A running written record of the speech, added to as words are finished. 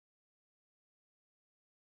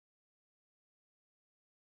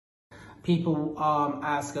People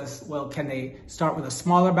ask us, well, can they start with a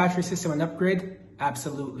smaller battery system and upgrade?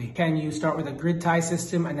 Absolutely. Can you start with a grid tie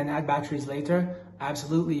system and then add batteries later?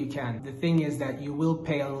 Absolutely you can. The thing is that you will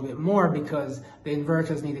pay a little bit more because the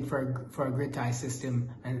inverters needed for a grid tie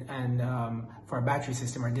system and for a battery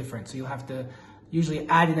system are different. So you'll have to usually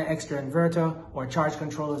add in an extra inverter or charge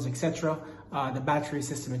controllers, etc. The battery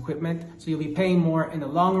system equipment. So you'll be paying more in the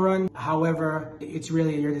long run. However, it's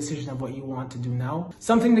really your decision of what you want to do now.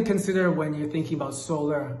 Something to consider when you're thinking about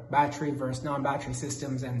solar battery versus non-battery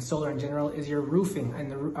systems and solar in general is your roofing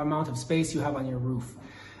and the amount of space you have on your roof.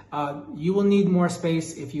 You will need more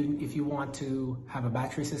space if you want to have a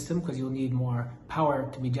battery system because you'll need more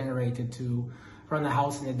power to be generated to run the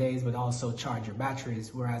house in the days, but also charge your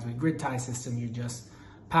batteries. Whereas with grid tie system, you're just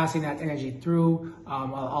passing that energy through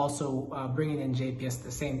while also bringing in JPS at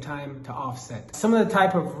the same time to offset. Some of the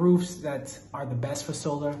type of roofs that are the best for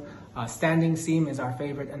solar, standing seam is our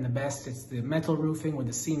favorite and the best. It's the metal roofing with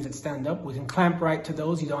the seams that stand up. We can clamp right to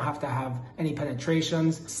those. You don't have to have any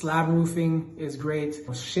penetrations. Slab roofing is great.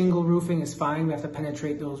 Shingle roofing is fine. We have to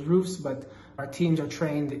penetrate those roofs, but our teams are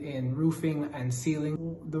trained in roofing and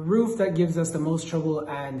sealing. The roof that gives us the most trouble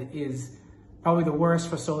and is probably the worst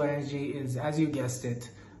for solar energy is, as you guessed it,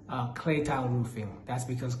 clay tile roofing. That's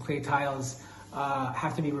because clay tiles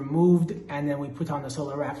have to be removed and then we put on the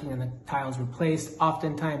solar racking and the tiles replaced.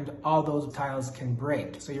 Oftentimes, all those tiles can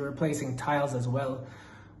break. So you're replacing tiles as well.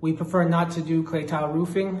 We prefer not to do clay tile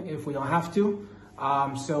roofing if we don't have to.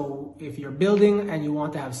 So if you're building and you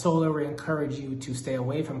want to have solar, we encourage you to stay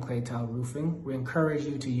away from clay tile roofing. We encourage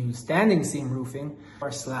you to use standing seam roofing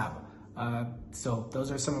or slab. So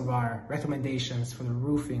those are some of our recommendations for the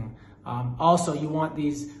roofing. Also, you want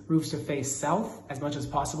these roofs to face south as much as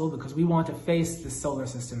possible because we want to face the solar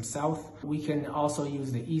system south. We can also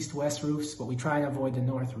use the east-west roofs, but we try and avoid the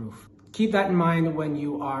north roof. Keep that in mind when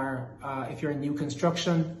you are, if you're in new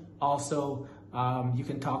construction. Also, you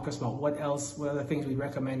can talk to us about what other things we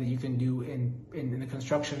recommend that you can do in the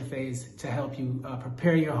construction phase to help you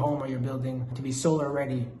prepare your home or your building to be solar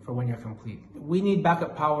ready for when you're complete. We need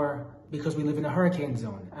backup power because we live in a hurricane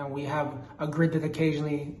zone and we have a grid that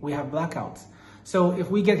occasionally we have blackouts. So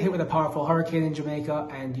if we get hit with a powerful hurricane in Jamaica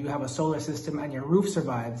and you have a solar system and your roof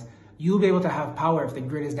survives, you'll be able to have power if the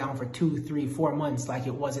grid is down for 2, 3, 4 months like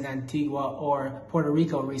it was in Antigua or Puerto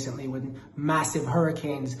Rico recently when massive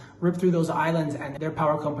hurricanes ripped through those islands and their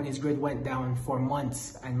power company's grid went down for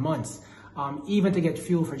months and months. Even to get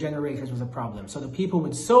fuel for generators was a problem. So the people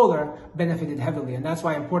with solar benefited heavily. And that's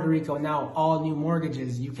why in Puerto Rico now, all new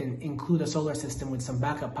mortgages, you can include a solar system with some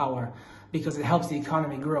backup power because it helps the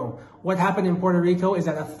economy grow. What happened in Puerto Rico is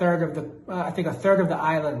that a third of the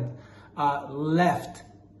island left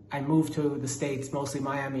and moved to the States, mostly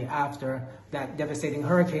Miami, after that devastating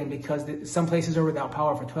hurricane because some places are without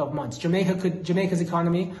power for 12 months. Jamaica's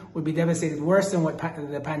economy would be devastated worse than what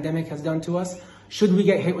the pandemic has done to us should we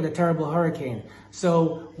get hit with a terrible hurricane.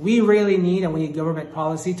 So we really need, and we need government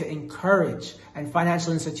policy to encourage, and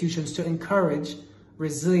financial institutions to encourage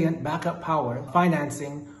resilient backup power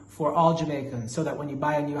financing for all Jamaicans so that when you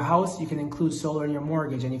buy a new house, you can include solar in your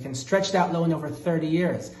mortgage and you can stretch that loan over 30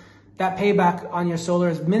 years. That payback on your solar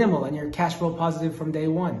is minimal and you're cash flow positive from day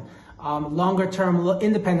one. Longer term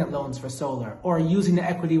independent loans for solar or using the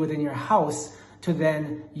equity within your house to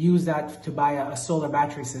then use that to buy a solar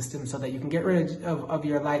battery system so that you can get rid of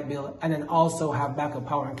your light bill and then also have backup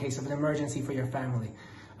power in case of an emergency for your family.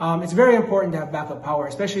 It's very important to have backup power,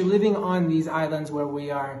 especially living on these islands where we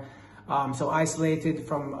are so isolated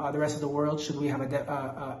from the rest of the world. Should we have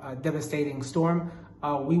a devastating storm,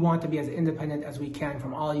 we want to be as independent as we can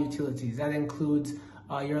from all utilities. That includes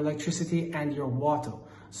your electricity and your water.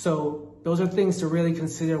 So those are things to really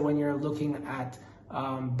consider when you're looking at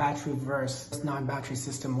battery versus non-battery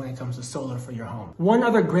system when it comes to solar for your home. One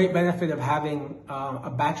other great benefit of having a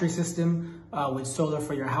battery system with solar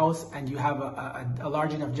for your house and you have a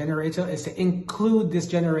large enough generator is to include this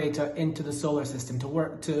generator into the solar system to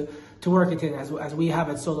work it in as we have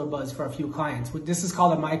at Solar Buzz for a few clients. This is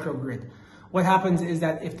called a microgrid. What happens is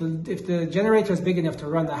that if the generator is big enough to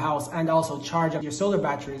run the house and also charge up your solar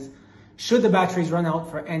batteries, should the batteries run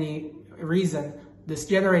out for any reason, this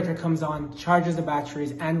generator comes on, charges the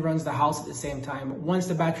batteries, and runs the house at the same time. Once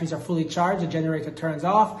the batteries are fully charged, the generator turns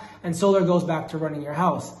off, and solar goes back to running your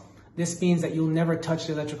house. This means that you'll never touch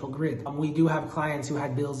the electrical grid. We do have clients who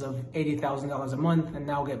had bills of $80,000 a month and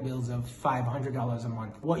now get bills of $500 a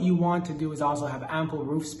month. What you want to do is also have ample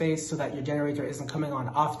roof space so that your generator isn't coming on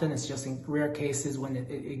often. It's just in rare cases when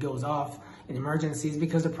it goes off in emergencies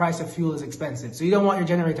because the price of fuel is expensive. So you don't want your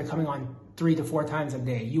generator coming on 3 to 4 times a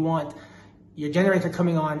day. You want your generator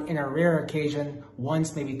coming on in a rare occasion,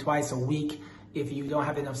 once, maybe twice a week, if you don't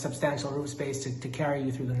have enough substantial roof space to carry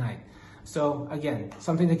you through the night. So again,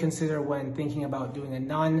 something to consider when thinking about doing a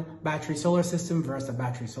non-battery solar system versus a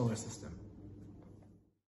battery solar system.